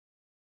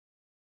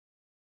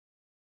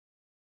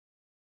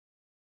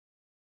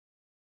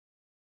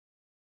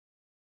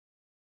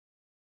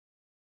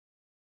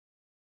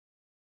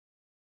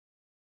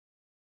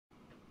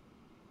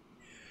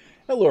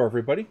Hello,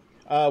 everybody.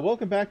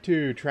 Welcome back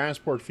to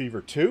Transport Fever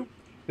 2.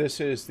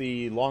 This is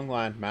the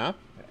Longland map,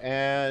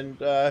 and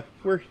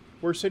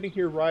we're sitting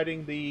here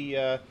riding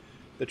the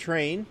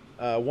train,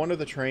 one of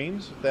the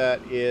trains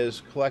that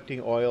is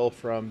collecting oil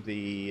from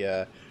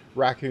the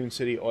Raccoon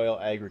City Oil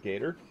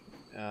Aggregator,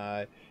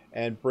 uh,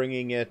 and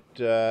bringing it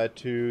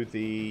to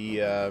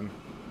the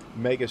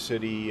Mega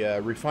City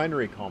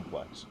refinery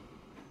complex.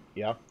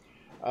 Yeah.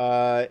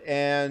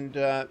 And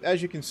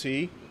as you can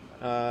see,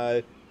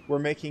 we're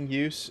making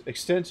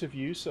extensive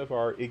use of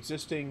our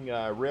existing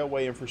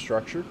railway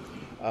infrastructure,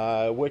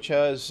 which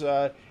has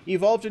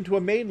evolved into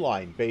a main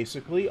line,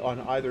 basically,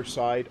 on either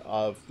side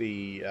of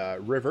the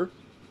river.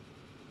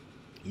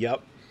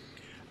 Yep.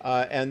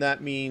 And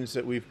that means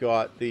that we've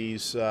got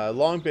these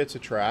long bits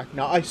of track.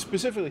 Now, I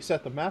specifically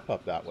set the map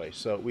up that way,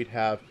 so we'd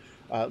have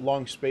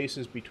long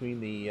spaces between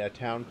the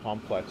town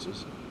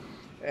complexes.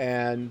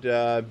 And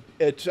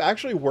it's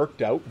actually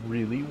worked out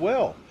really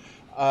well.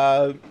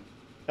 Uh,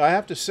 I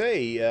have to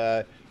say,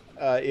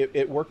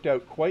 it worked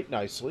out quite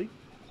nicely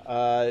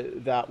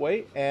that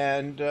way,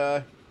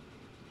 and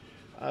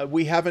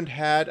we haven't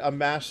had a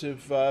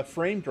massive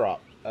frame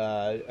drop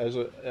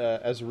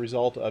as a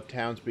result of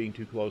towns being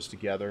too close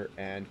together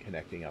and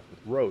connecting up with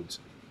roads,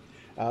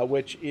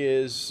 which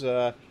is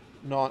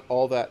not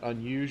all that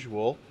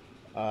unusual.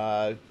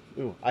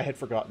 Ooh, I had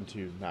forgotten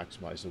to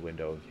maximize the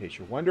window, in case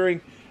you're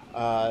wondering.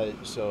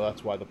 So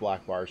that's why the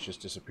black bars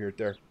just disappeared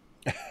there.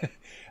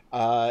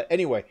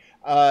 Anyway,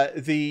 so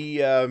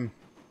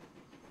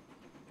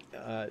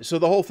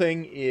the whole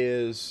thing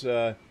is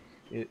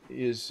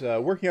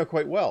working out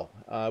quite well.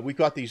 We've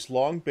got these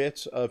long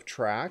bits of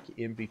track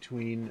in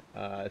between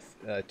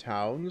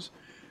towns,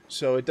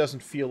 so it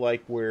doesn't feel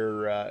like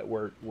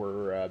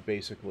we're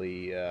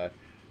basically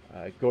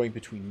going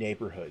between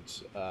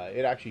neighborhoods.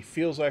 It actually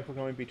feels like we're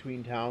going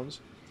between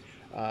towns.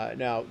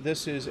 Now,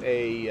 this is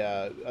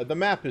the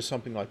map is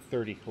something like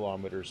 30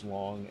 kilometers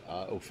long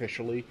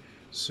officially.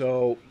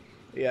 So,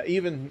 yeah,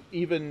 even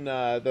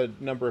the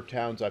number of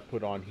towns I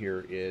put on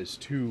here is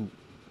too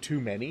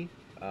many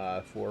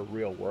for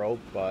real world,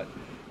 but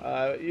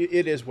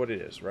it is what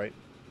it is, right?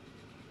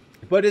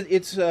 But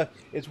it's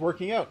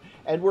working out,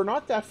 and we're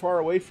not that far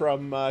away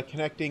from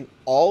connecting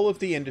all of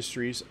the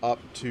industries up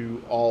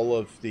to all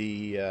of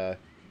the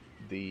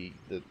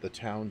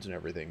towns and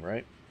everything,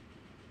 right?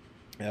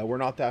 We're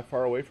not that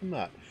far away from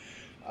that.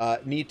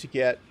 Need to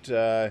get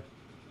the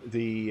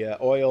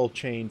oil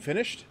chain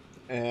finished,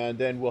 and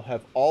then we'll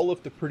have all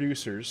of the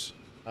producers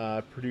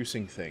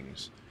producing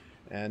things,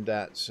 and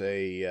that's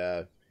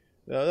that's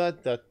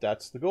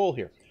the goal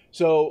here.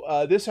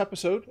 So this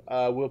episode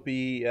will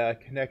be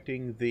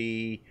connecting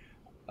the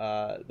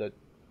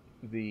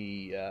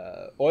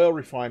oil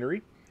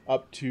refinery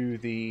up to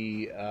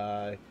the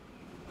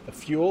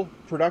fuel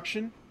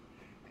production,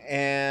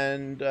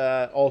 and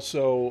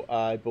also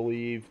I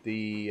believe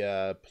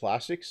the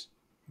plastics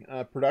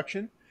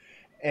production,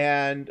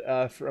 and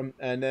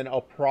then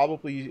I'll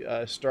probably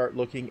start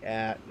looking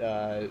at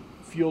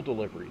fuel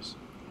deliveries.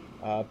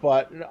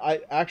 But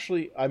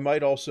I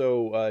might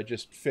also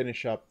just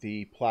finish up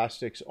the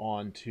plastics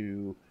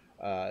onto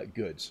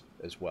goods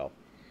as well.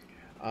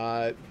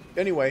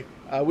 Anyway,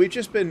 we've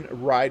just been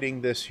riding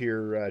this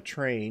here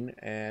train,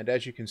 and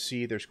as you can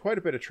see, there's quite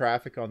a bit of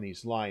traffic on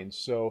these lines.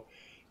 So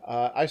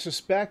I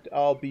suspect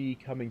I'll be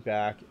coming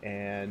back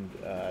and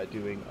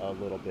doing a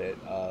little bit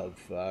of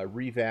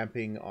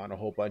revamping on a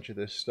whole bunch of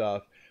this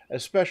stuff,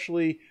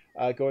 especially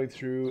going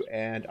through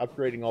and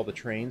upgrading all the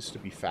trains to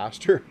be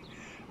faster.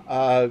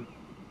 Uh,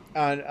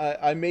 and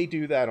I may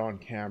do that on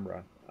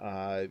camera.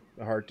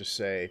 Hard to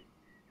say.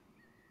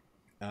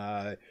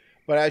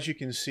 But as you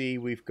can see,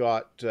 we've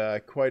got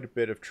quite a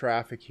bit of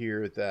traffic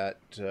here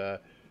that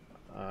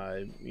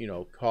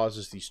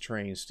causes these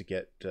trains to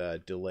get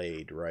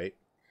delayed, right?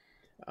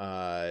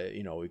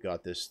 We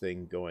got this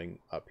thing going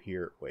up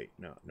here. Wait,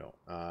 no.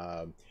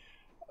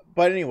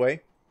 But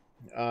anyway,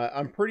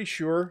 I'm pretty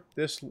sure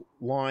this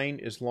line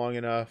is long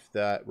enough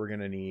that we're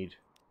going to need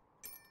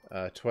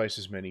twice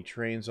as many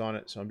trains on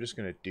it. So I'm just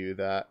going to do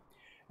that.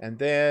 And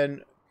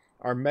then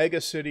our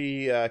mega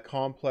city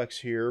complex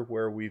here,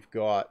 where we've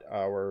got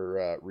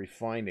our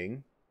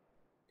refining.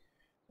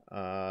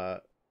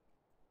 No,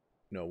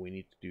 we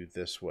need to do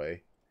this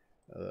way.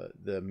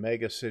 The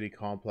mega city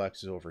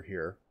complex is over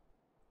here.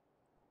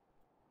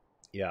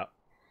 Yeah.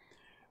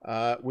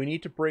 We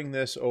need to bring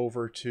this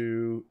over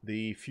to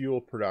the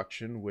fuel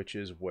production, which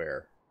is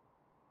where?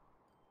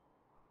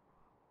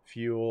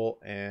 Fuel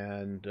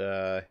and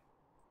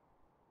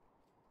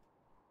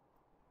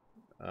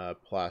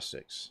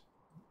plastics.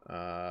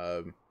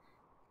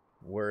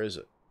 Where is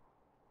it?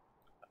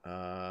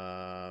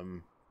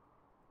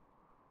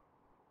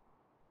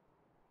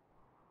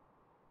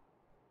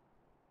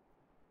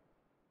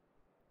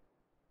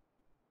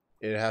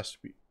 It has to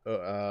be.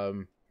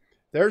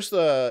 There's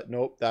the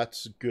nope.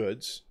 That's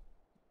goods.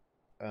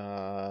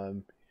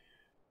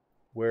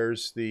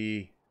 Where's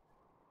the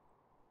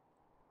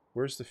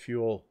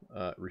fuel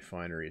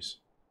refineries?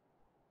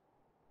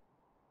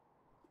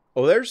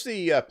 Oh, there's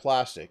the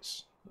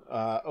plastics.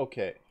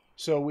 Okay,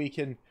 So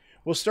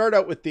we'll start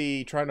out with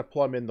trying to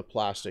plumb in the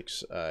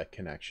plastics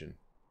connection.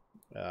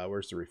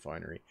 Where's the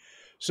refinery?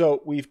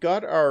 So we've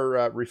got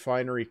our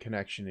refinery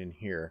connection in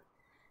here,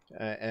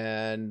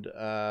 and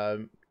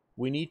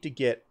we need to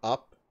get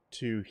up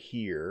to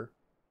here.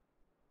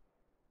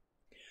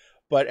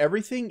 But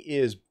everything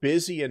is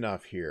busy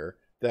enough here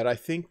that I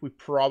think we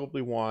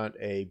probably want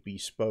a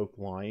bespoke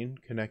line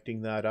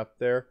connecting that up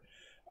there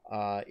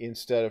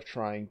instead of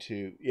trying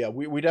to. Yeah,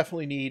 we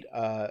definitely need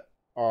a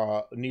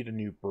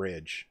new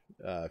bridge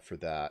for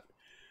that.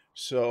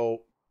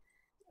 So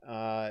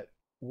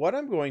what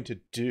I'm going to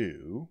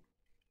do,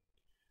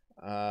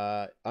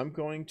 I'm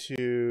going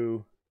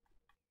to.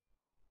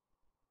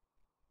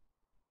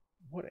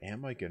 What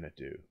am I going to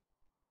do?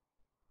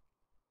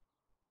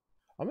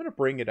 I'm going to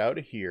bring it out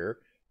of here.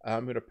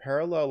 I'm going to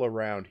parallel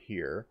around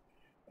here.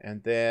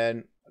 And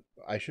then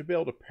I should be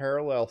able to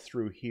parallel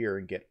through here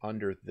and get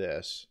under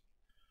this.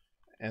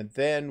 And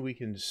then we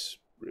can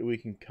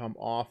come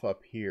off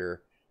up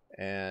here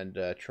and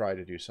try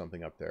to do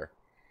something up there.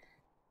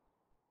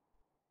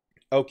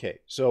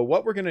 Okay, so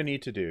what we're going to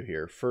need to do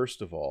here,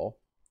 first of all,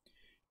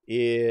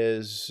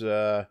 is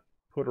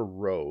put a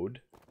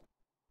road.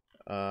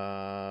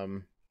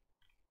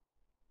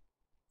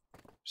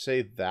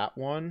 Say that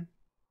one.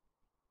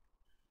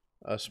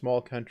 A small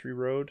country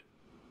road.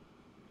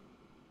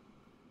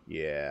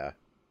 Yeah.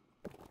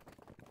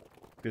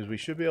 Because we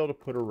should be able to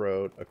put a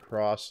road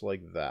across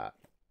like that.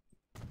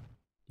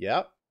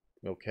 Yep.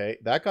 Okay.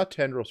 That got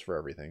tendrils for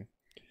everything.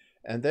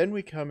 And then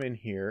we come in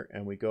here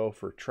and we go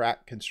for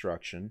track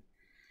construction.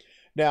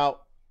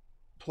 Now,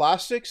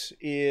 plastics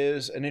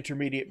is an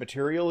intermediate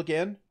material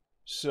again.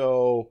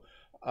 So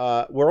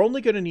we're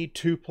only going to need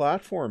 2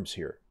 platforms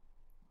here.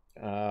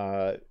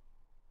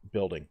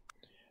 Building.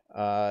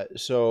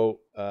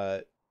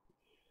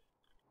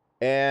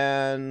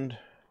 And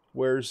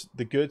where's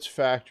the goods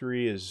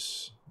factory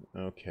is,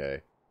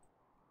 okay.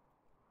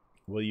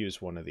 We'll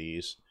use one of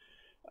these.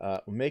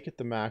 We'll make it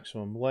the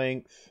maximum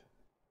length.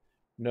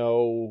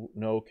 No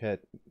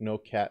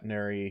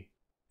catenary.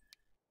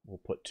 We'll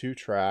put 2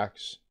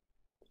 tracks.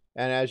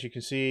 And as you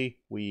can see,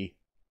 we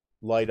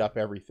light up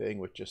everything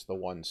with just the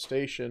one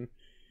station.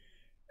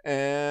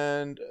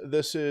 And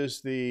this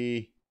is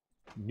the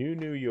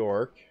New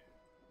York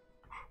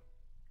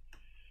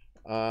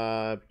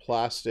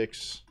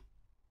plastics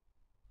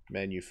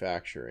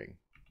manufacturing.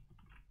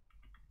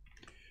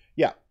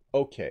 Yeah,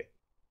 okay.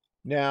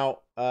 Now,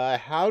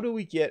 how do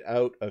we get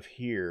out of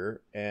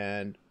here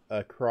and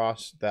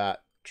across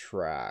that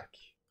track?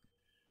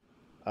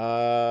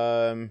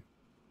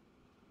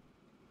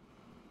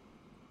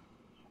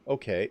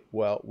 Okay,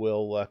 well,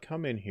 we'll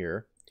come in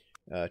here,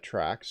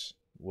 tracks.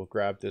 We'll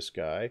grab this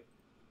guy.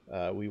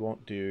 We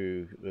won't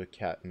do the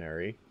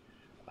catenary.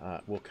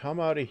 We'll come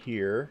out of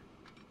here,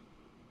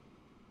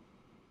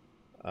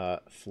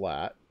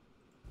 flat.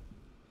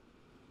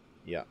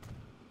 Yeah.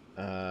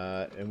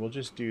 And we'll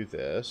just do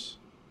this.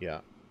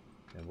 Yeah.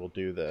 And we'll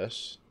do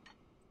this.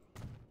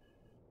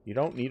 You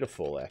don't need a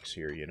full X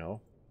here, you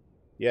know.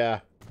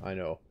 Yeah, I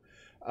know.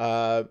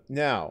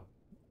 Now,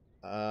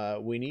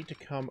 we need to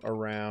come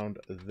around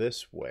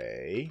this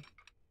way.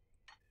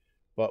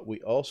 But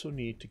we also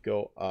need to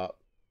go up.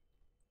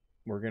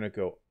 We're going to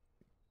go...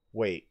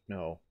 Wait,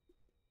 no.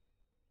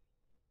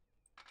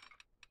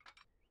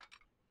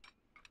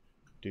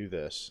 Do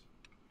this.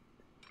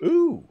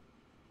 Ooh!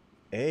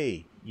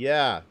 Hey,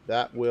 yeah,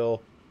 that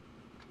will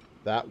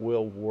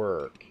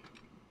work.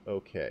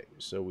 Okay,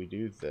 so we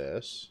do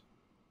this.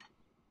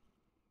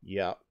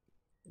 Yep.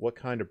 What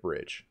kind of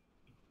bridge?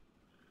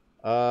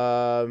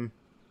 The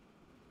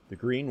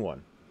green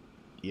one.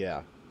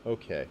 Yeah,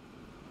 okay.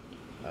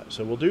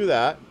 So we'll do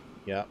that.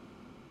 Yep.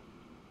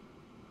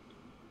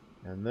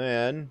 And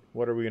then,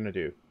 what are we going to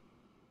do?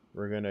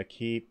 We're going to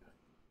keep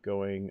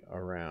going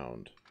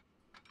around.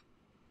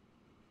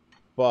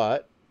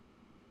 But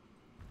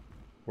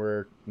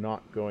we're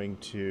not going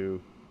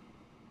to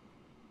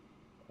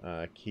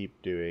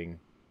keep doing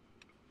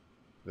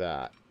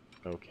that.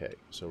 Okay,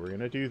 so we're going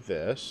to do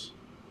this.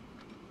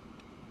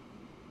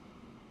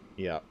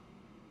 Yep.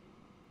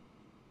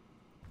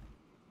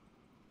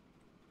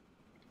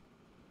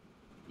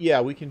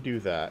 Yeah, we can do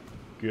that.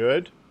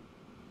 Good.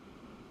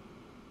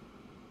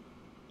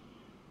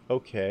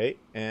 Okay,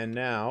 and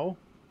now...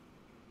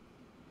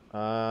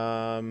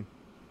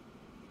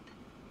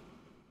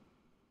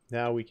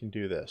 now we can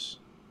do this.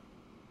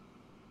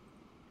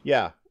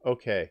 Yeah,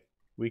 okay.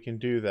 We can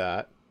do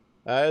that.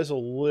 That is a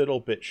little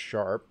bit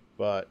sharp,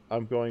 but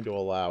I'm going to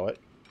allow it.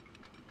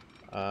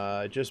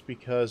 Just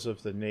because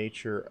of the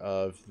nature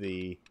of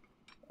the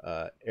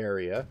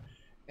area.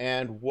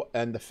 And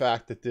the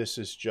fact that this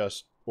is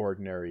just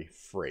ordinary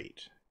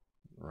freight.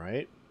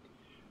 Right?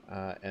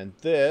 And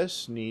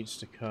this needs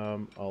to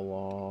come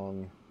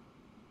along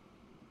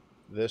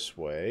this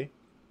way.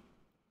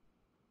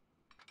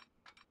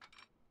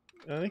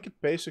 I think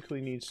it basically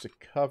needs to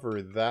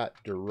cover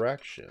that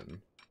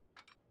direction.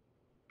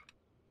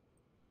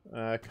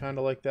 Kind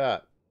of like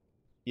that.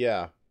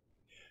 Yeah.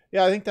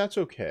 Yeah, I think that's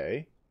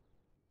okay.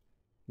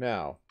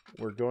 Now,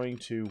 we're going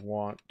to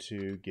want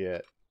to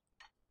get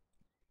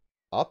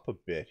up a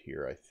bit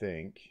here, I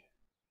think.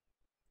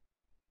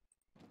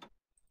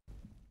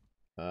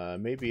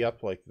 Maybe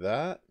up like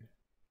that.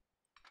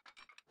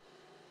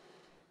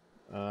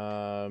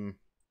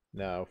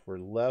 Now, if we're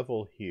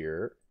level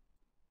here...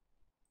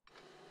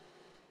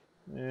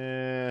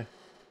 no.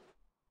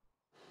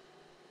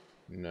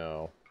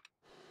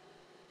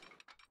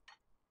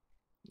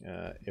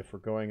 If we're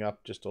going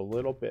up just a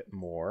little bit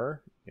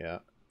more, yeah,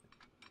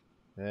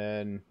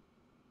 then...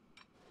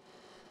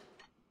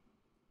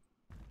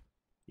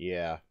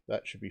 yeah,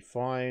 that should be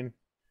fine.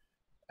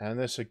 And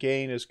this,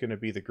 again, is going to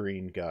be the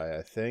green guy,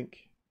 I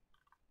think.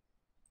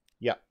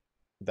 Yep,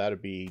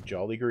 that'd be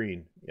jolly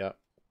green. Yep.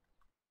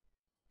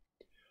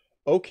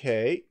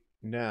 Okay,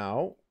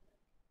 now...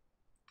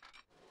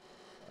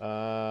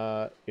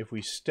 if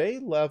we stay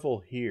level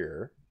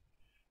here...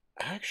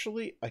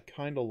 actually, I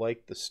kind of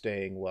like the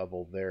staying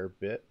level there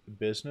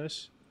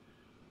business.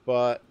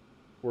 But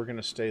we're going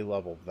to stay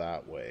level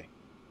that way.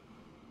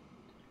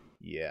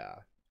 Yeah.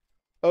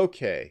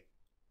 Okay,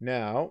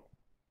 now...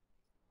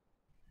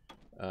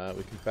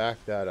 we can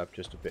back that up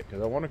just a bit,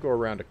 because I want to go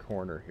around a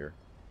corner here.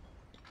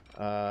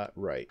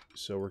 Right,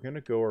 so we're going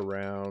to go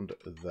around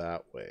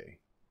that way.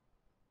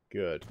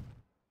 Good.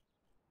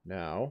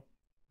 Now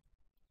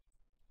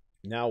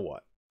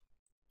what?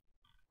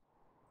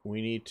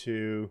 We need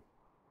to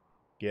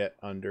get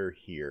under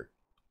here.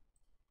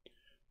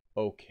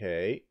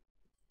 Okay.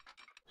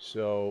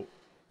 So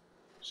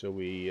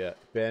we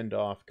bend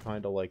off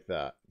kind of like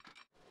that.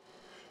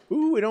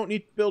 Ooh, we don't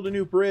need to build a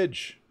new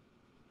bridge.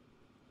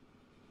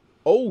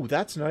 Oh,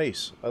 that's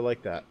nice. I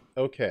like that.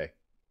 Okay.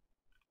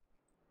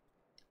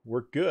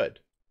 We're good.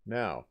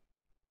 Now,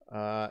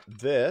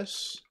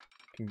 this...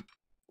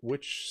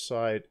 which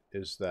side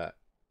is that?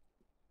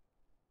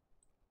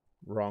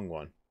 Wrong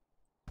one.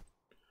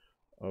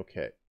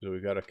 Okay, so we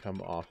got to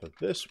come off of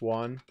this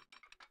one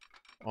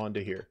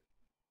onto here.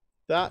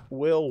 That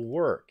will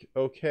work.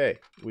 Okay,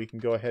 we can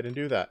go ahead and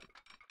do that.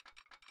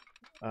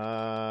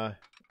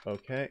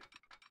 Okay.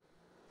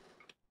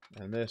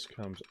 And this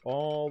comes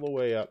all the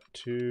way up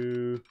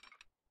to...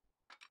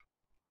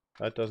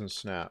 that doesn't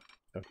snap.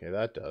 Okay,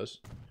 that does.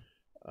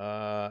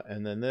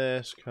 And then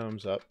this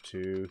comes up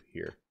to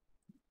here.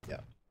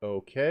 Yeah.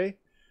 Okay.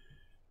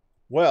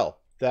 Well,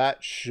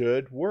 that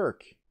should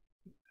work.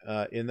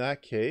 In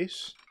that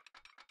case,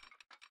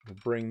 we'll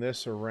bring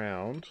this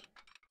around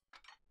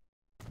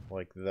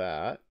like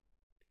that.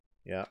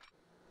 Yeah.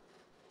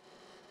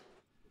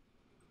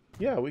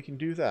 Yeah, we can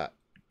do that.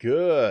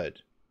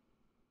 Good.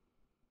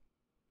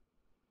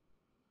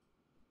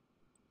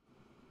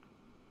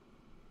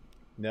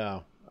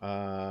 Now,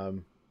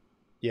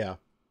 yeah.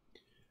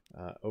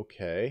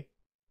 Okay.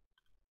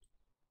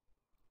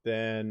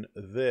 Then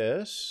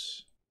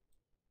this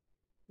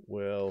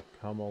will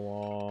come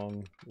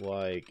along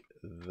like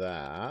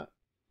that.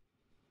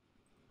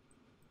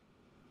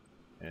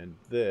 And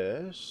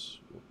this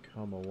will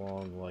come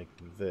along like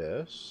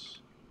this.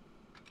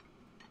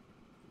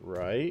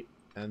 Right.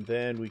 And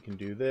then we can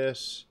do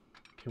this.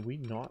 Can we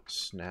not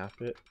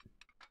snap it?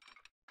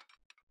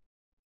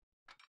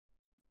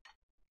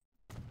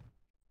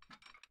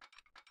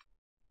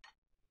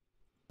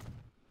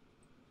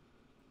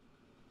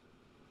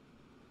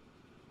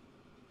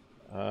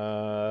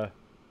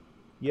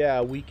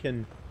 Yeah, we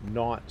can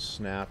not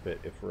snap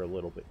it if we're a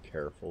little bit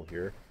careful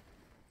here.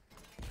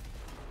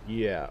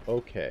 Yeah,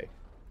 okay.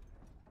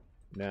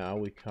 Now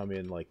we come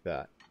in like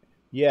that.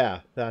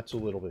 Yeah, that's a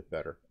little bit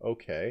better.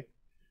 Okay.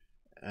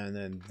 And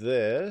then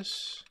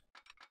this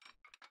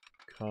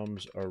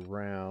comes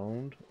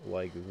around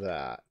like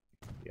that.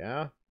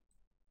 Yeah?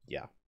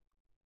 Yeah.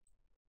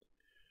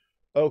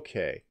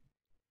 Okay.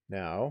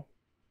 Now,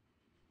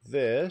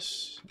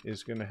 this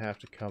is going to have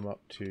to come up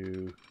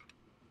to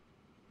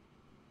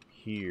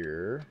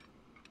here.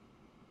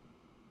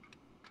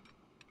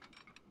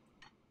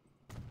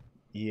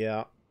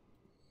 Yeah.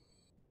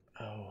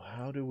 Oh,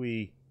 how do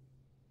we...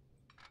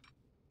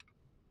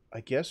 I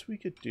guess we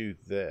could do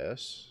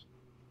this.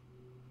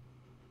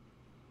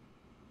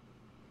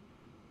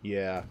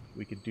 Yeah,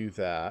 we could do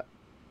that.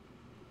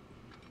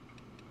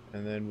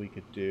 And then we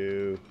could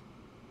do...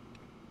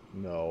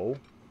 no.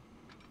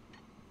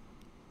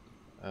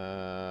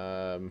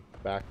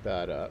 Back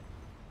that up.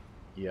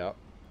 Yep.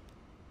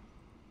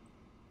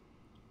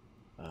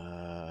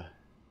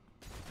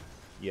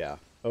 Yeah,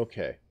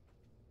 okay.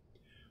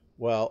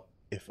 Well,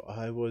 if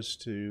I was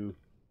to...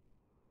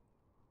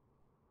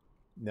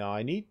 now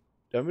I'm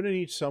going to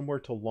need somewhere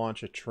to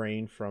launch a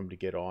train from to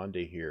get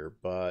onto here,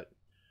 but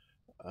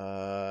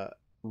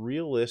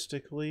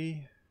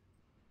realistically,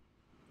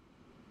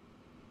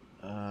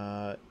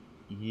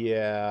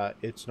 yeah,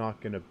 it's not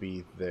going to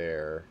be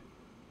there.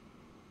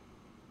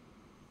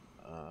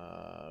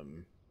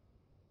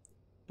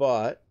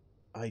 But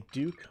I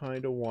do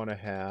kind of want to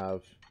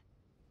have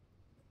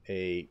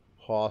a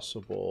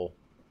possible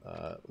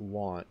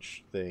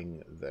launch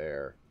thing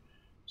there.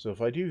 So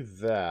if I do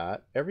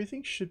that,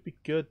 everything should be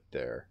good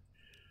there.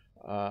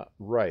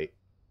 Right.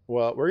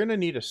 Well, we're going to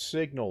need a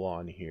signal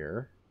on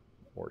here,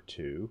 or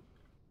two.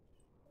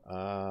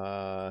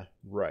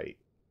 Right.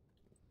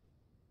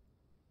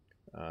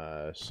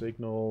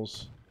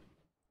 Signals.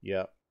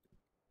 Yep.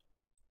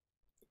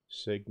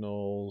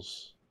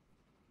 Signals.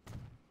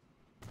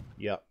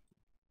 Yep.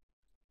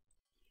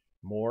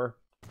 More.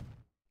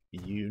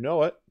 You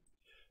know it.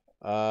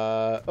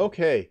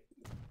 Okay.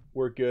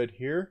 We're good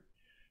here.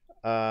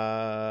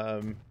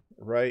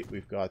 Right,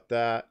 we've got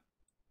that.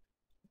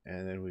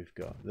 And then we've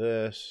got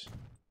this.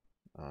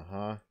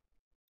 Then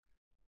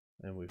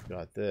we've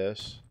got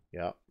this.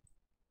 Yep.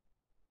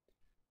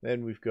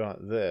 Then we've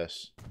got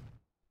this.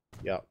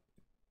 Yep.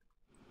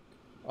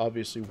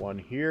 Obviously one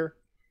here.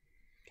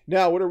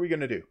 Now, what are we going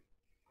to do?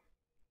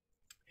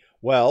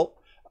 Well,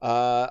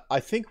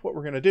 I think what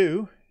we're going to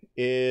do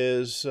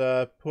is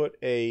put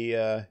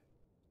a...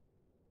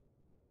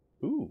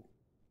 Ooh.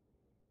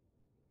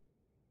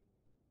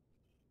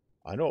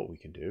 I know what we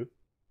can do.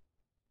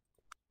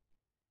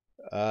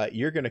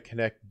 You're going to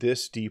connect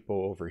this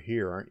depot over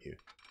here, aren't you?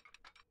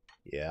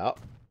 Yeah.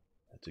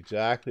 That's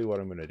exactly what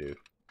I'm going to do.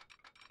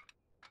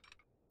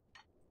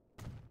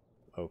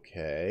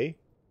 Okay.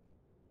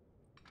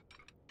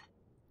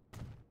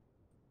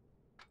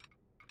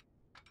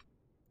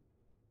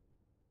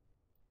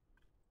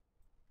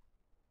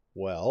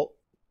 Well,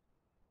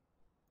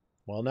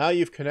 now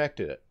you've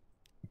connected it.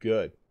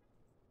 Good.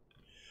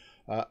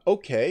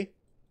 Okay.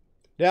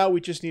 Now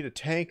we just need a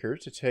tanker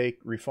to take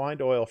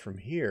refined oil from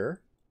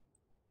here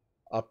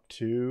up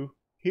to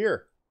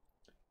here.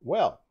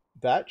 Well,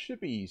 that should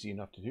be easy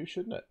enough to do,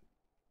 shouldn't it?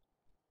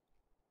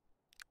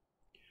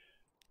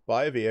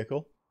 Buy a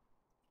vehicle.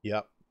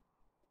 Yep.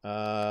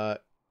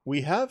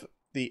 We have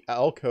the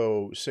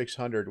Alco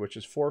 600, which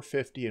is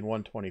 450 and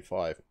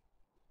 125.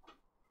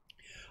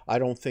 I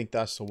don't think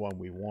that's the one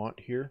we want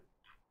here.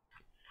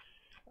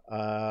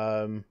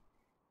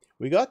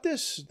 We got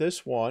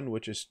this one,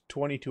 which is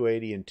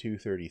 2280 and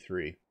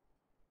 233.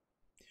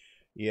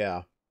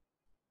 Yeah.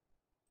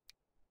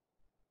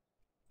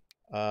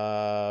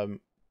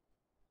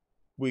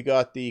 We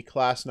got the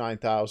Class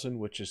 9000,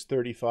 which is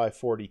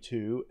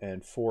 3542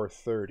 and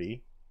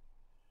 430.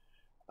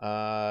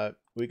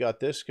 We got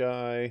this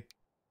guy.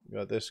 We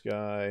got this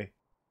guy.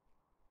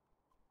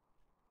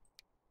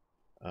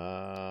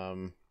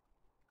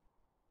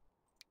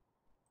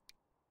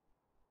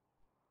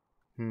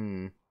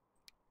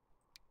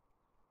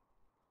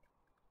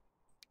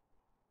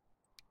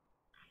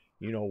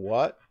 You know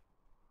what?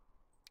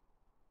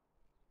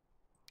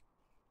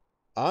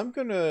 I'm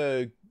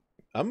gonna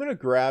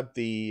grab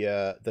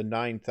the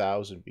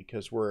 9000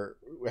 because we're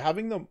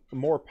having the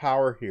more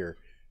power here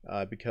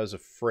because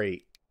of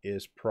freight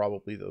is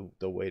probably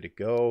the way to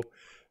go.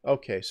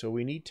 Okay, so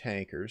we need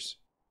tankers.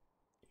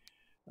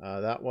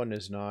 That one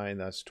is 9,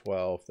 that's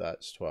 12,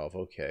 that's 12.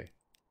 Okay.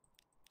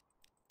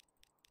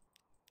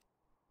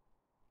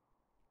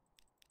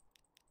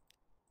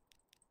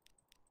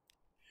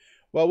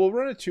 Well, we'll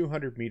run a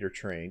 200-meter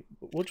train.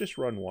 We'll just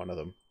run one of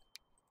them.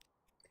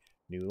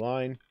 New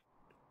line.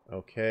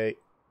 Okay.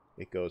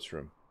 It goes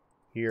from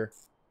here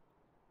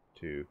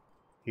to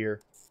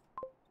here.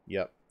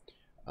 Yep.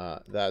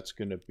 That's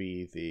going to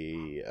be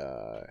the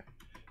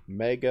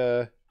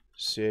Mega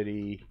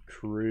City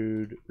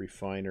Crude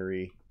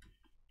Refinery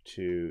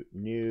to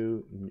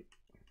New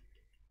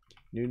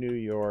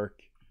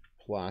York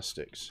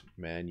Plastics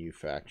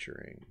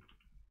Manufacturing.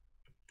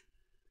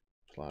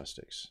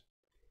 Plastics.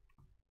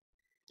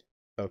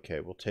 Okay,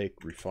 we'll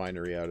take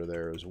refinery out of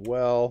there as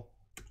well.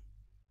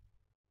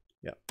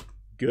 Yep,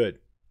 good.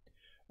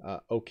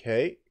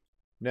 Okay,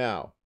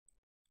 now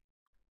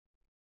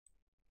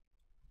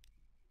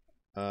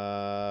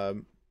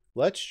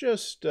let's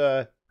just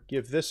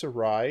give this a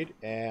ride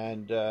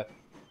and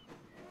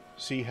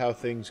see how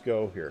things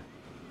go here.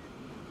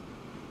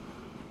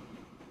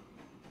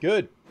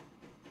 Good.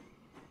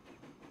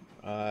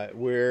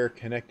 We're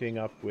connecting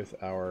up with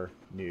our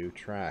new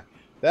track.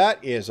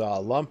 That is a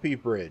lumpy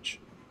bridge.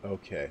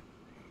 Okay.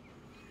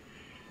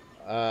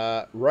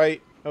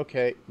 Right.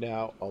 Okay,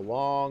 now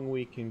along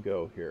we can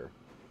go here.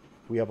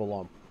 We have a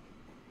lump.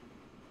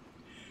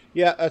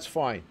 Yeah, that's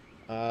fine.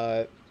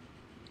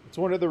 It's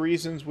one of the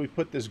reasons we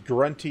put this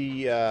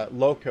grunty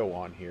loco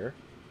on here,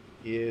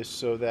 is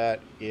so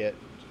that it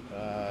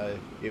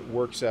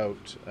works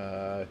out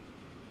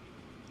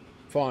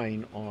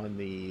fine on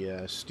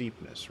the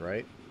steepness,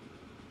 right?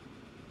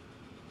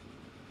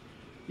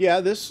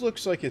 Yeah, this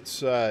looks like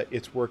it's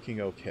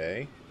working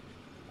okay.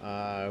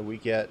 We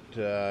get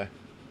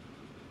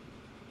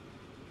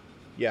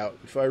yeah,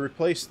 if I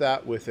replace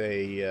that with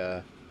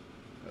a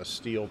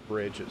steel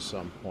bridge at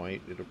some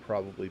point, it'll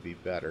probably be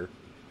better.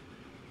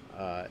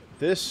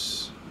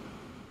 This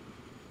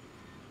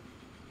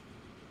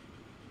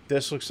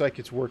looks like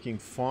it's working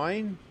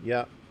fine.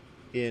 Yep,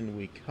 in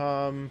we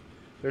come.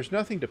 There's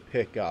nothing to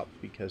pick up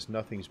because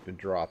nothing's been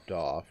dropped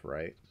off,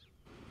 right?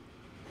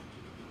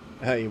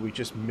 Hey, we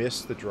just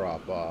missed the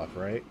drop off,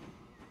 right?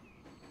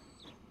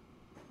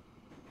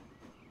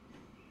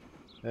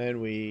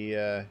 And we,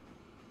 I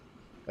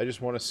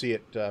just want to see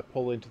it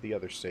pull into the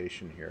other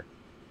station here.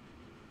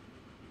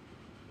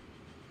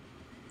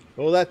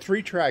 Well, that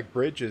 3-track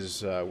bridge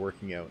is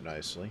working out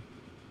nicely.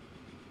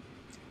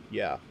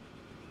 Yeah.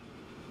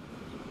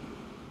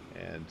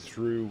 And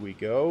through we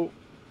go.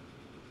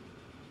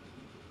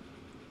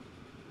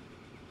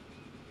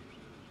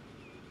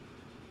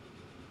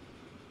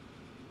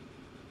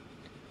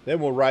 Then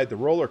we'll ride the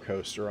roller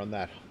coaster on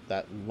that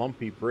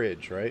lumpy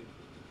bridge, right?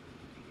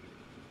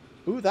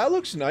 Ooh, that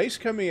looks nice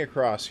coming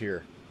across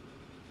here.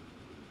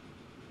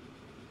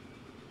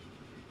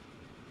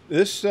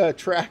 This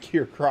track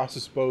here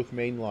crosses both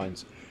main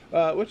lines,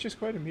 which is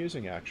quite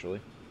amusing, actually.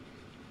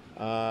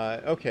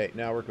 Okay,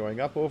 now we're going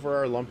up over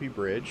our lumpy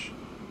bridge,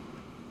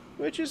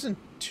 which isn't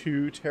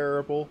too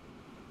terrible.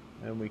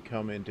 And we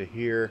come into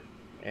here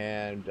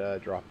and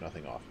drop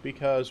nothing off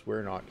because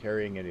we're not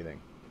carrying anything.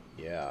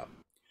 Yeah.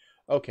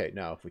 Okay,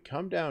 now if we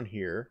come down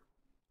here,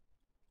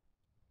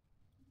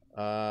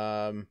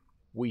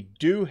 we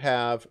do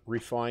have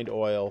refined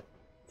oil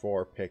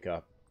for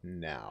pickup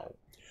now.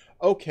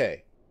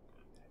 Okay,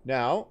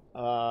 now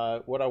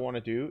what I want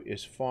to do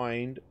is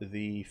find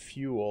the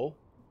fuel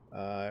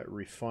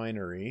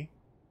refinery,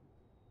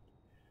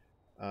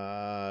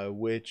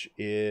 which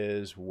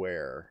is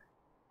where?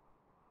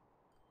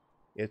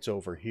 It's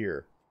over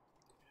here.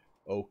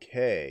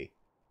 Okay.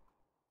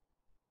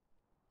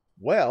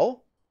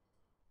 Well,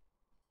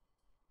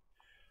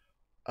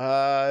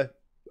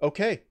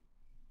 okay.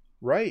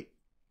 Right.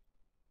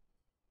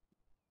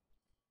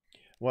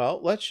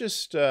 Well, let's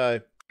just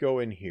go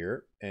in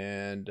here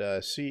and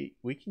see.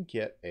 We can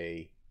get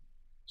a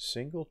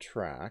single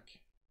track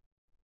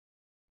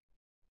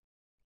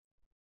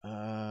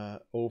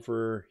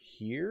over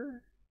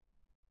here.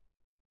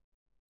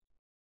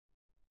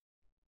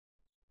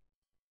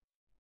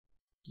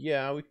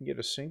 Yeah, we can get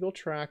a single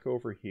track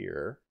over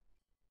here.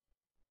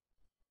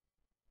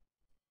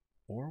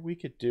 Or we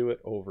could do it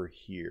over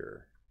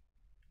here.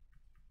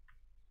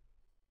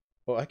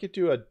 Oh, I could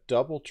do a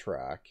double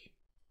track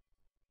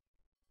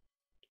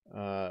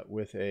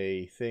with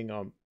a thing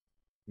on...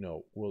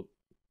 No, we'll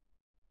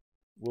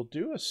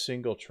do a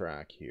single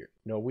track here.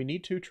 No, we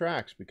need 2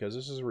 tracks because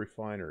this is a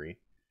refinery.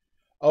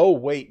 Oh,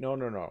 wait,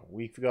 no.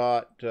 We've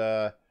got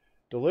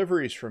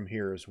deliveries from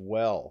here as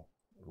well.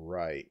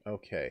 Right,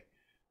 okay.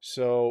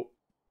 So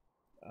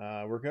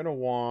we're going to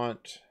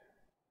want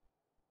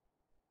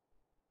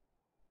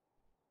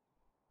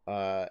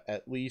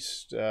at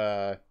least...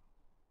 we're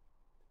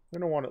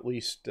going to want at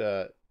least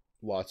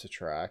lots of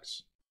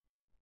tracks.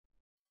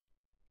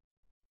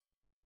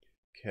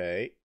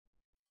 Okay.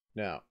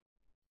 Now,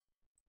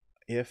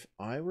 if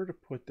I were to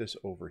put this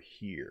over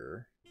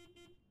here...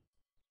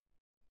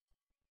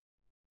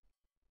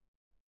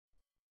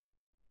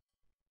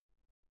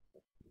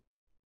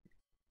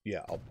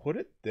 Yeah, I'll put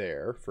it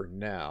there for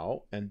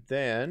now, and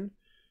then...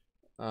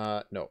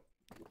 no.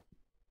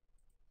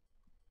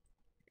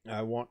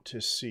 I want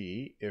to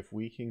see if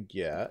we can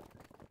get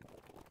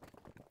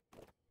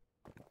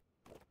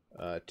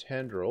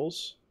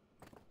tendrils.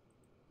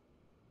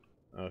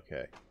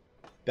 Okay.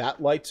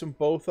 That lights them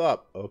both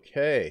up.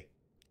 Okay.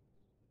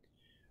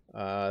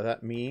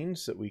 That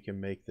means that we can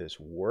make this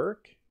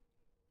work.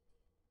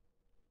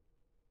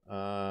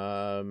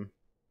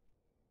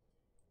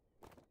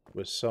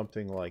 With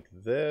something like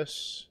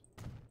this.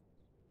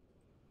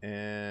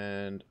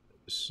 And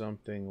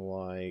something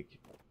like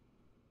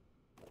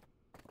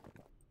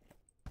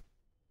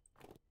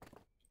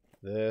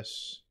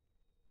this.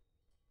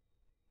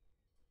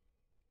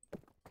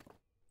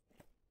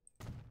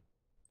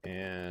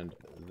 And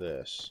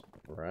this,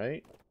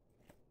 right?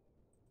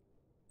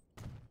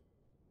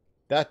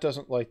 That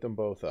doesn't light them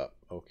both up.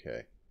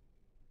 Okay.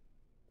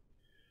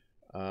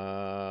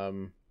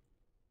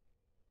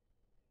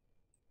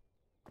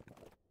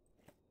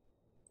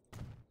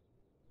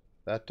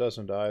 That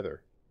doesn't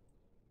either.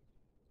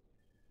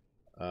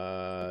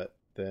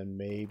 Then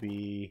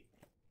maybe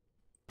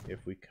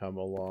if we come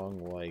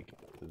along like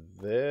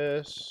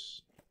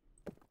this.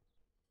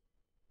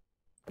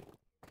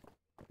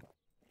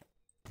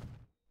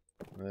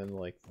 And then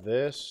like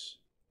this.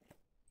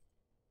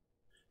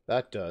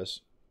 That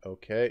does.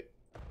 Okay.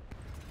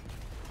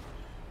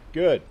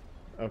 Good.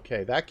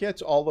 Okay, that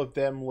gets all of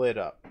them lit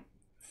up.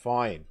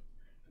 Fine.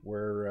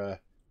 We're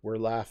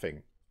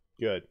laughing.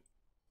 Good.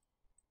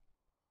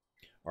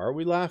 Are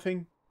we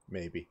laughing?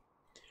 Maybe.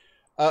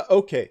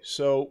 Okay,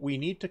 so we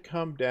need to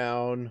come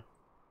down.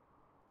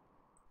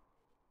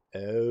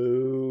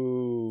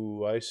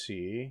 Oh, I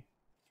see.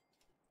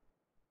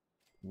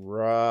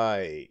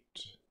 Right.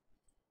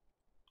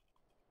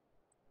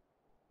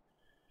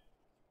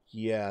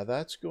 Yeah,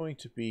 that's going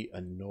to be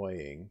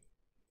annoying.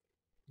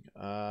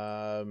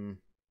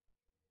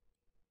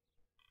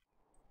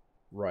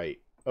 Right.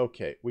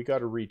 Okay, we got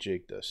to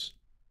rejig this.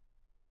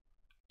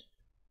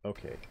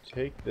 Okay,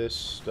 take this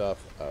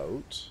stuff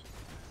out.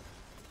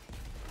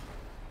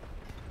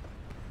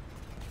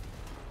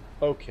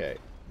 Okay,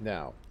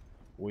 now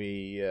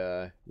we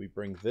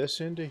bring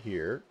this into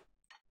here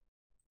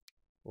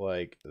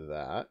like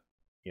that.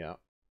 Yeah.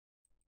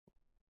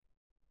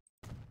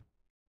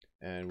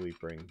 And we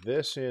bring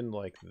this in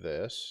like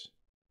this.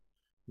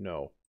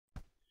 No.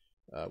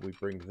 we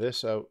bring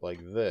this out like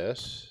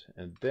this,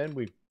 and then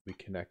we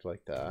connect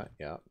like that,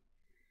 yeah.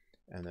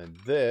 And then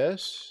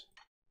this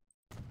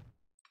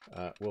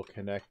will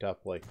connect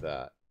up like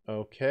that.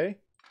 Okay,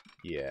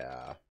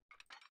 yeah.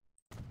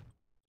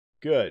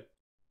 Good.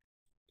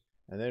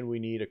 And then we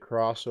need a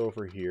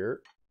crossover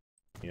here.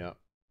 Yeah.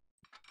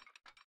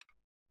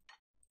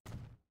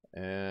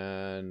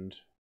 And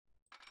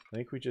I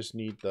think we just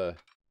need the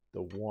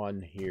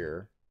one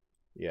here.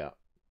 Yeah.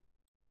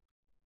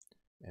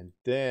 And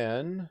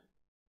then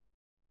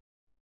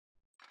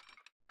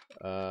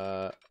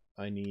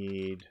I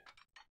need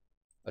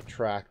a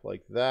track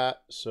like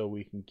that so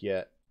we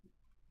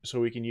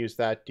can use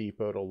that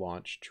depot to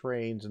launch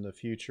trains in the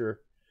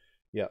future.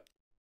 Yep.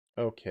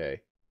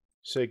 Okay.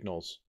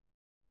 Signals.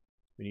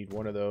 We need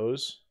one of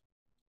those.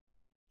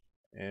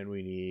 And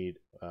we need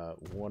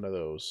one of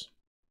those.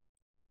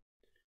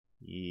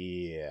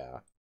 Yeah.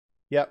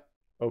 Yep.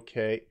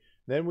 Okay.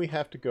 Then we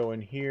have to go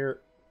in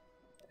here.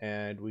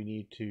 And we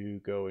need to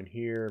go in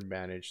here,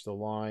 manage the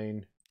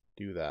line,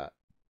 do that.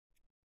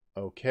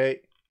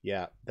 Okay.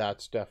 Yeah,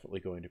 that's definitely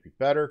going to be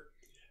better.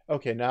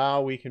 Okay,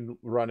 now we can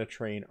run a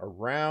train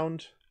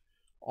around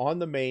on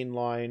the main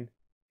line,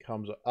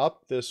 comes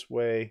up this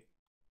way,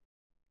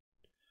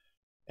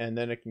 and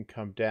then it can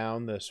come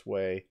down this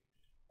way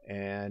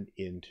and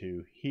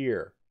into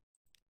here.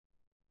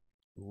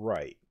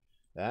 Right.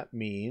 That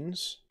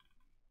means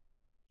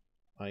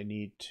I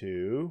need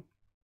to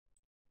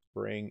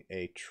bring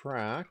a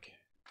track.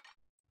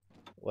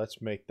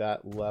 Let's make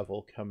that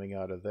level coming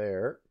out of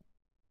there.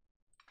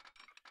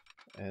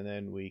 And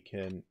then we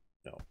can,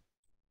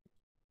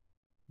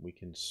 we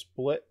can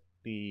split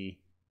the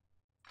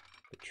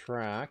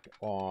track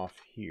off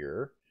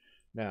here.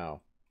 Now,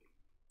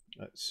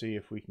 let's see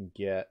if we can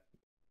get,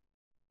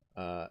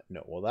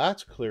 no, well,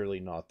 that's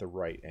clearly not the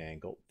right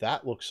angle.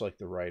 That looks like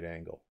the right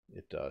angle.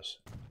 It does.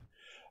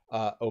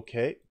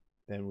 Okay,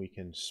 then we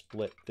can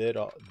split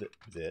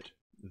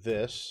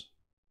this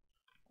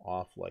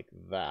off like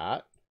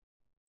that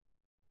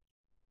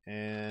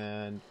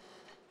and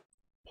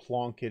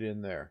plonk it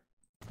in there.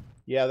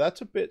 Yeah, that's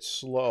a bit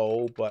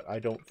slow, but I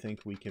don't think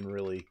we can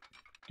really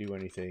do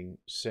anything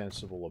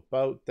sensible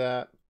about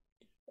that.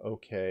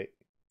 Okay,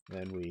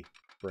 then we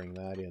bring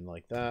that in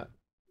like that,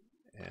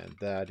 and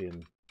that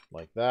in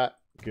like that.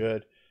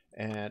 Good.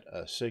 And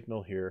a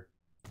signal here.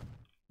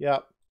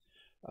 Yep.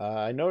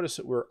 I notice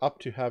that we're up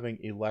to having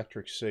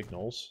electric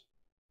signals,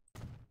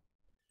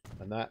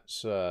 and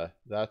that's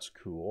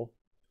cool.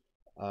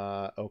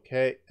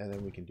 Okay, and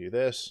then we can do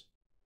this.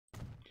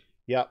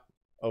 Yep.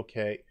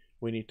 Okay.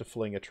 We need to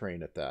fling a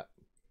train at that.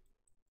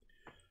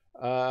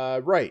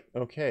 Right.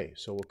 Okay.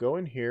 So we'll go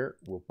in here.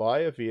 We'll buy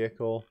a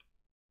vehicle.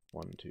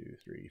 1, 2,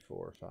 3,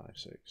 4, 5,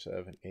 6,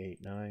 7,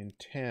 8, 9,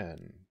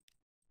 10.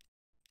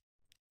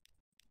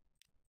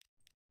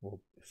 We'll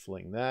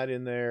fling that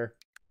in there.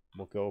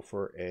 We'll go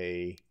for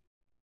a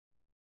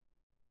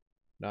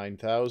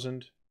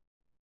 9,000.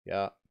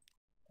 Yeah.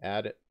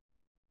 Add it.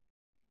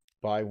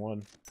 Buy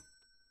one.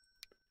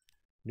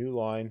 New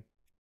line.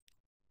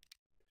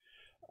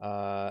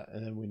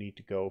 And then we need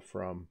to go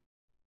from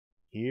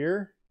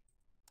here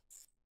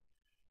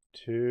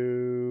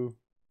to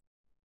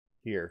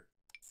here.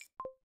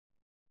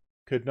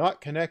 Could not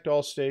connect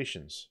all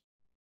stations.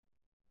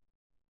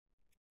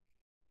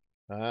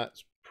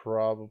 That's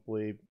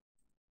probably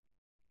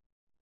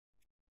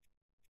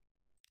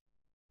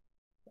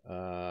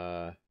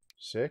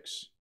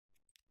 6,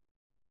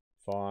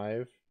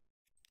 5,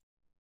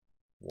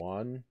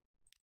 1.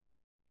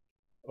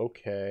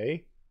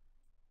 Okay.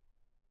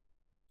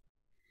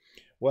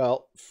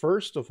 Well,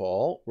 first of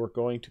all, we're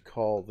going to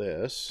call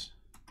this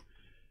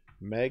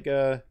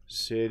Mega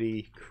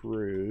City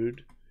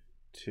Crude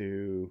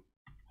to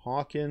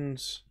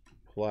Hawkins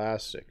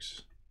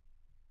Plastics.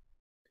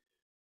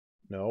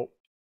 No.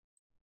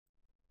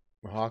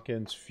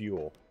 Hawkins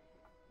Fuel.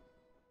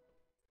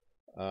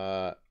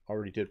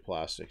 Already did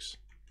plastics.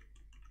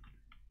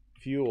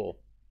 Fuel.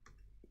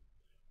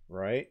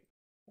 Right?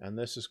 And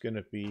this is going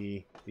to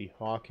be the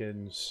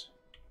Hawkins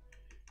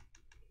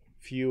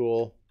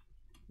Fuel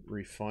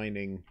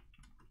Refining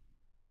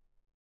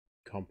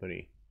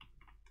Company.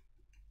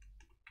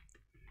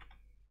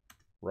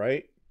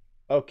 Right?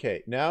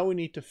 Okay, now we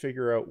need to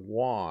figure out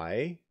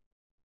why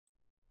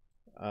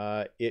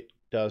it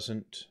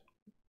doesn't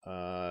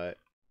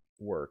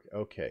work.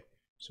 Okay,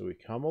 so we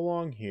come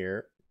along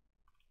here.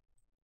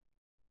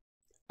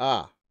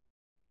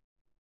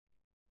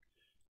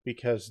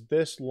 Because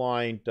this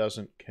line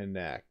doesn't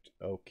connect.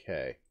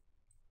 Okay.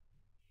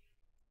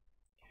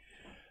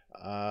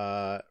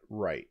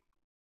 Right.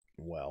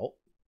 Well,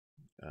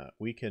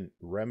 we can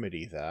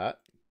remedy that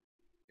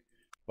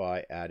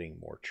by adding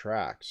more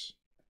tracks.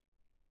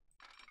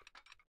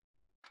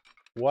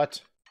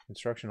 What?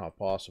 Construction not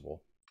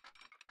possible.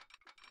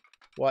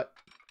 What?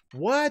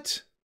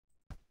 What?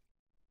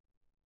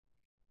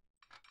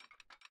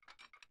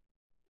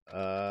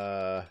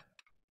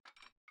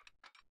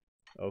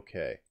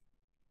 Okay.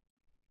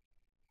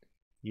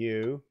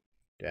 You,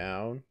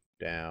 down,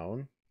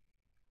 down.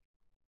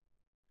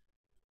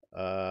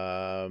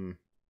 Yeah,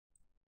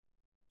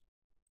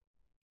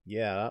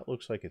 that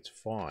looks like it's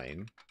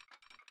fine.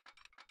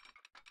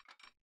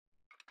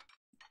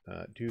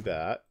 Do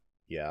that.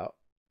 Yeah.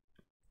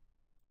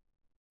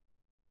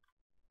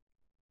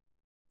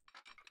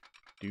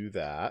 Do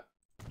that.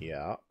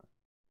 Yeah.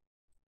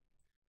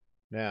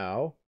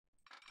 Now,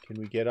 can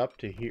we get up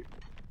to here?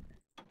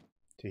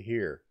 To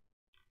here?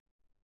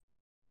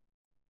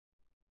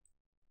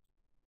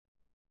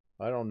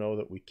 I don't know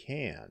that we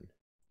can.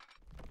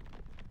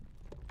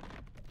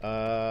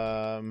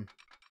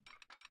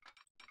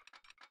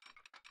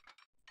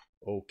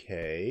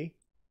 Okay.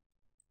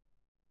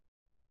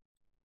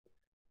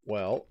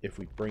 Well, if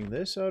we bring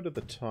this out of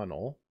the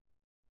tunnel,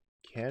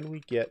 can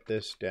we get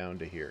this down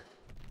to here?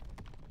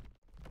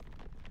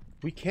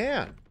 We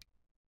can!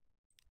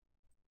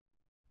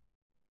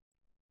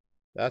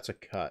 That's a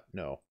cut.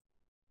 No.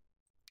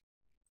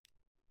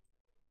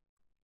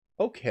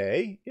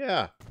 Okay,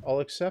 yeah, I'll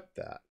accept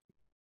that.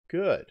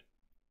 Good.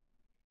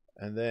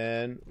 And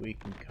then we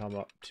can come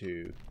up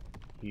to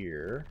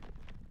here.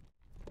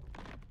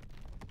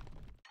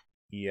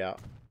 Yeah.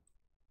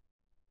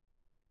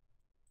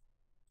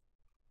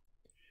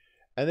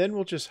 And then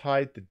we'll just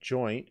hide the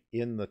joint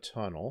in the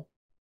tunnel.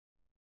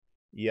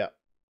 Yep.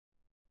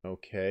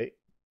 Okay.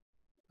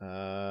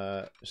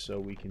 So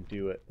we can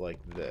do it like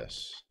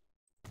this.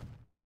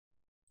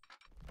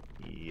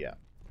 Yeah.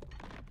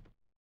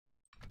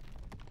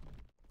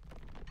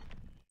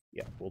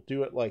 Yeah, we'll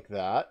do it like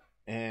that.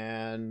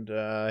 And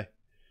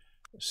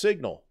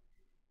signal.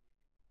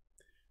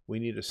 We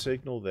need a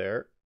signal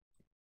there.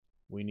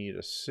 We need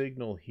a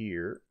signal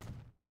here.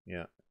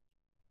 Yeah.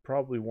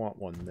 Probably want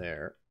one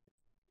there.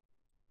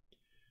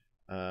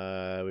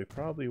 We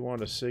probably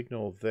want a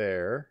signal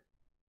there.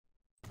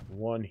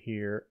 One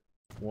here.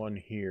 One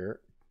here.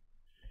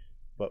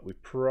 But we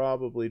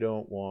probably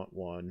don't want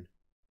one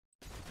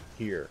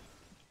here.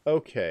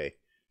 Okay.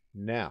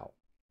 Now.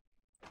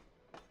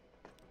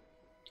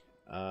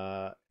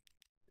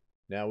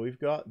 Now we've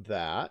got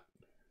that.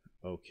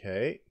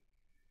 Okay.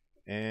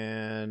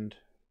 And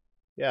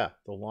yeah,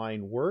 the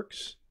line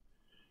works.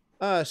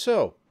 We're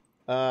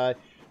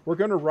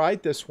going to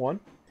ride this one.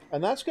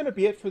 And that's going to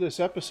be it for this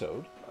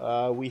episode.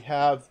 We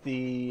have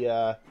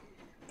the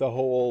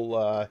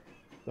whole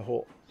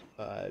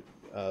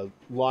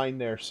line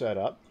there set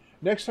up.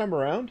 Next time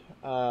around,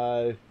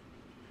 I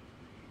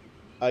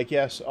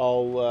guess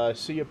I'll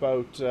see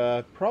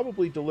about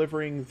probably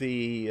delivering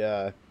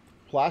the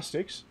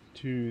plastics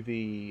to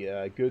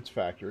the goods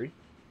factory,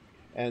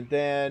 and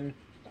then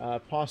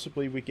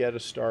possibly we get a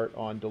start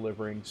on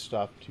delivering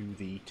stuff to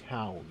the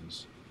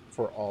towns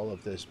for all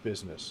of this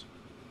business.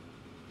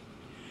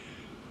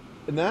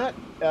 And that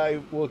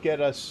will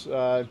get us,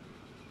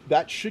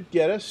 that should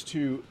get us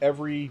to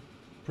every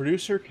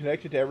producer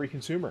connected to every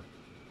consumer.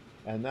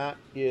 And that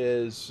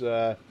is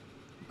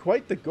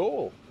quite the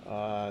goal,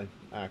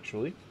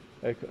 actually,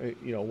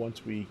 you know,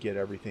 once we get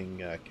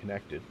everything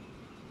connected.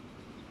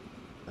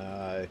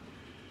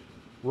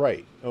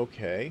 Right,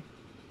 okay.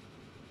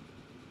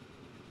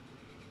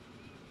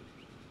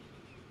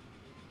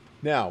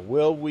 Now,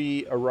 will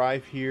we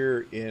arrive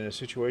here in a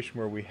situation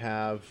where we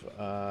have...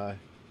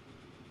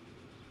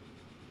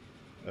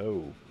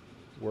 oh,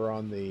 we're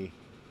on the...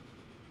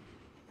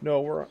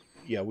 No, we're...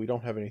 Yeah, we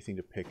don't have anything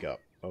to pick up.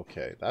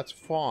 Okay, that's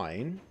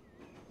fine.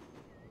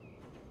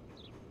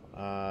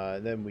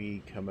 Then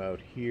we come out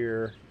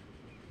here,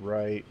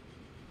 right.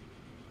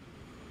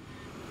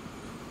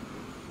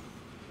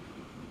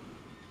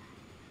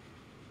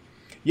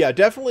 Yeah,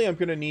 definitely I'm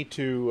going to need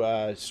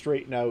to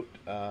straighten out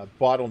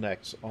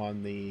bottlenecks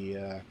on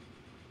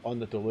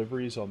the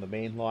deliveries on the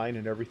main line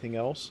and everything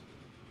else.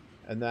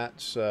 And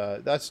that's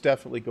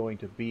definitely going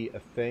to be a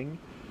thing.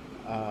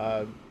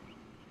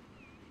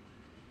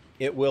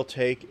 It will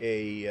take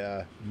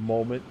a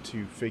moment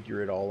to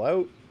figure it all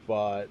out,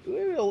 but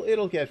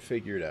it'll get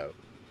figured out.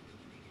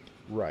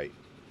 Right.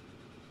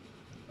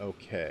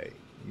 Okay.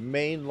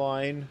 Main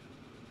line.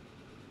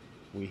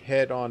 We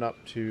head on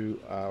up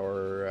to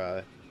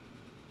our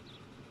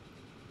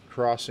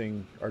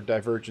crossing, our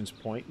divergence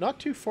point. Not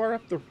too far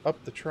up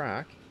the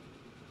track.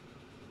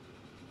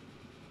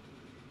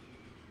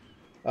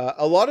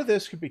 A lot of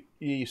this could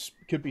be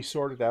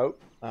sorted out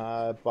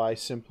by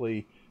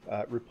simply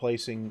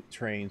replacing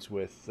trains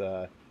with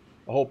a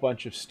whole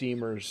bunch of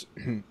steamers,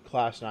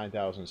 class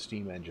 9000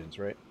 steam engines,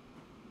 right?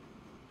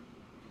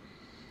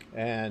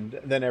 And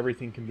then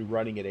everything can be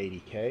running at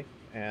 80k,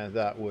 and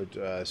that would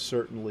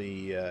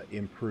certainly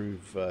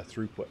improve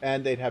throughput,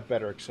 and they'd have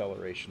better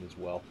acceleration as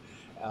well,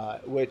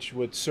 which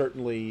would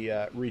certainly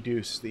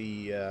reduce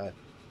the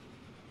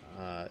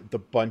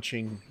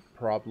bunching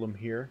problem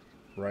here,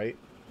 right?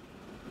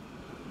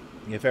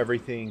 If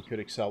everything could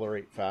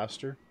accelerate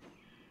faster.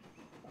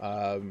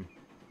 I'm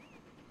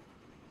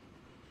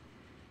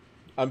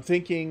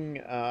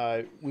thinking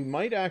we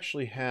might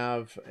actually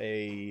have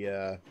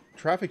a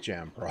traffic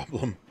jam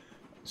problem,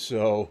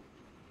 so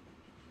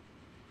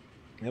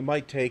it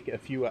might take a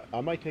few.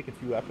 I might take a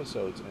few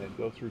episodes and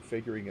go through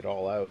figuring it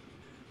all out,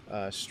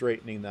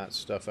 straightening that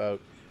stuff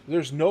out.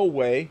 there's no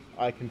way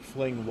I can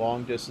fling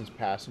long distance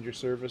passenger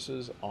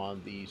services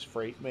on these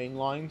freight main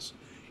lines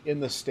in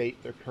the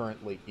state they're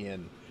currently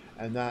in,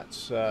 and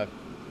that's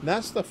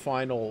the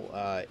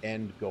final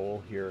end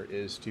goal here,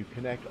 is to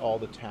connect all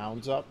the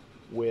towns up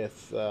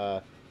with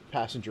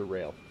passenger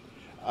rail.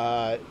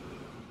 Uh,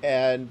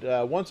 and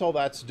once all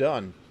that's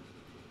done,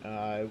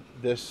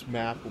 this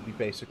map will be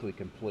basically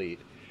complete.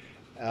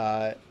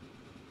 Uh,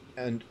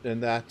 and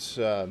that's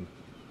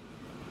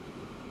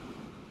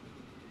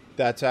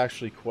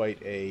actually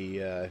quite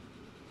a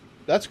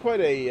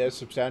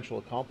substantial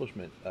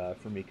accomplishment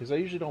for me, because I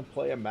usually don't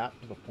play a map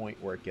to the point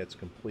where it gets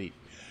complete.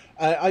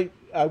 I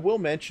will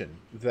mention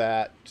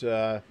that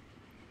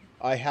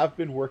I have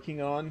been working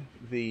on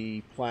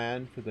the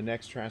plan for the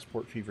next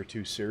Transport Fever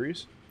 2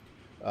 series.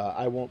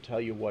 I won't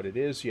tell you what it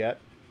is yet,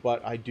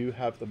 but I do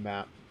have the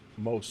map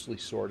mostly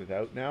sorted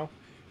out now,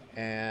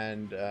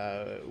 and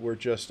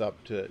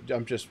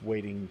I'm just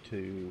waiting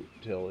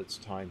till it's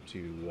time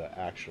to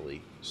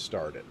actually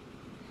start it.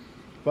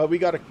 But we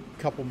got a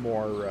couple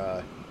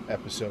more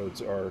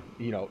episodes, or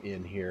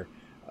in here,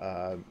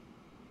 uh,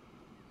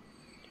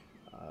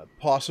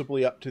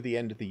 possibly up to the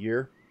end of the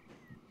year.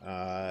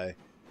 Uh,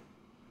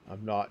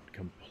 I'm not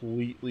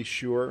completely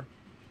sure,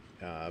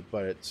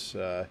 but it's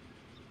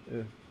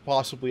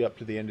possibly up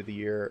to the end of the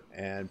year,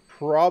 and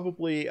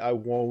probably I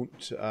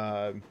won't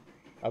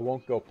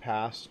go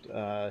past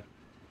the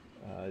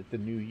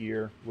new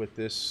year with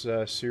this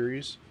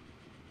series.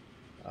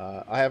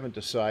 I haven't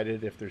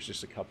decided. If there's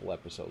just a couple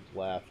episodes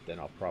left, then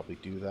I'll probably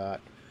do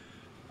that.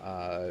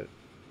 Uh,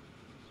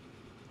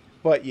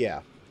 but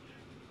yeah,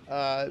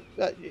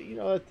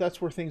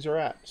 that's where things are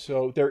at.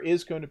 So there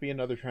is going to be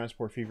another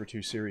Transport Fever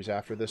 2 series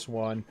after this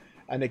one.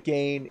 And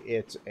again,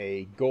 it's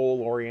a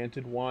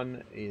goal-oriented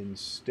one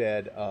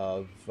instead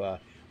of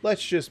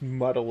let's just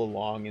muddle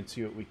along and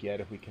see what we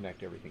get if we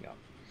connect everything up.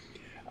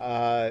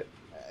 Uh,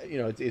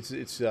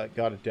 it's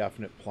got a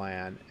definite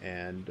plan,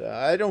 and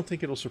I don't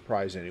think it'll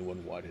surprise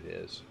anyone what it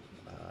is.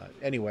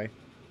 Anyway,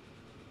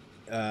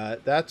 uh,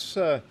 that's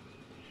uh,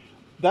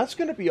 that's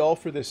going to be all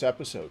for this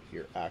episode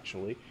here,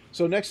 actually.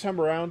 So next time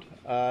around,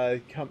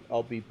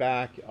 I'll be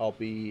back. I'll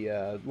be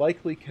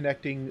likely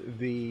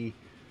connecting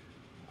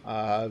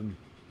um,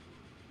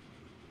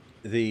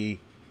 the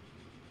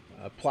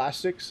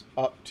plastics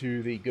up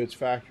to the goods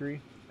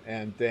factory,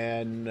 and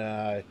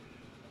then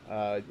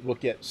we'll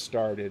get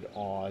started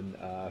on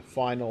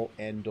final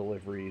end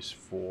deliveries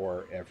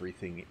for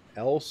everything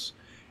else,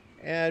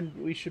 and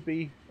we should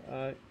be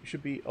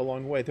a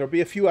long way. There'll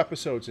be a few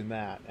episodes in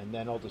that, and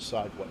then I'll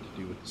decide what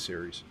to do with the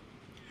series.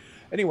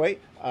 Anyway,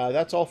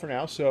 that's all for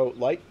now. So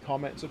like,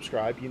 comment,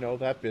 subscribe. You know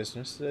that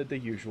business, the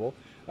usual.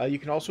 You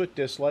can also hit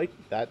dislike.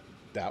 That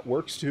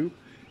works too.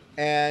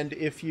 And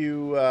if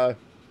you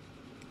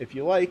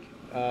like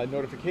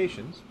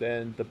notifications,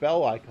 then the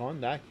bell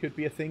icon, that could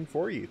be a thing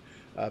for you.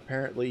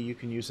 Apparently, you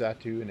can use that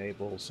to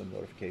enable some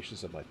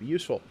notifications that might be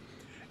useful.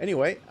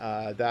 Anyway,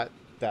 that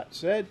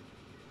said,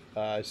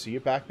 see you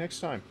back next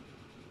time.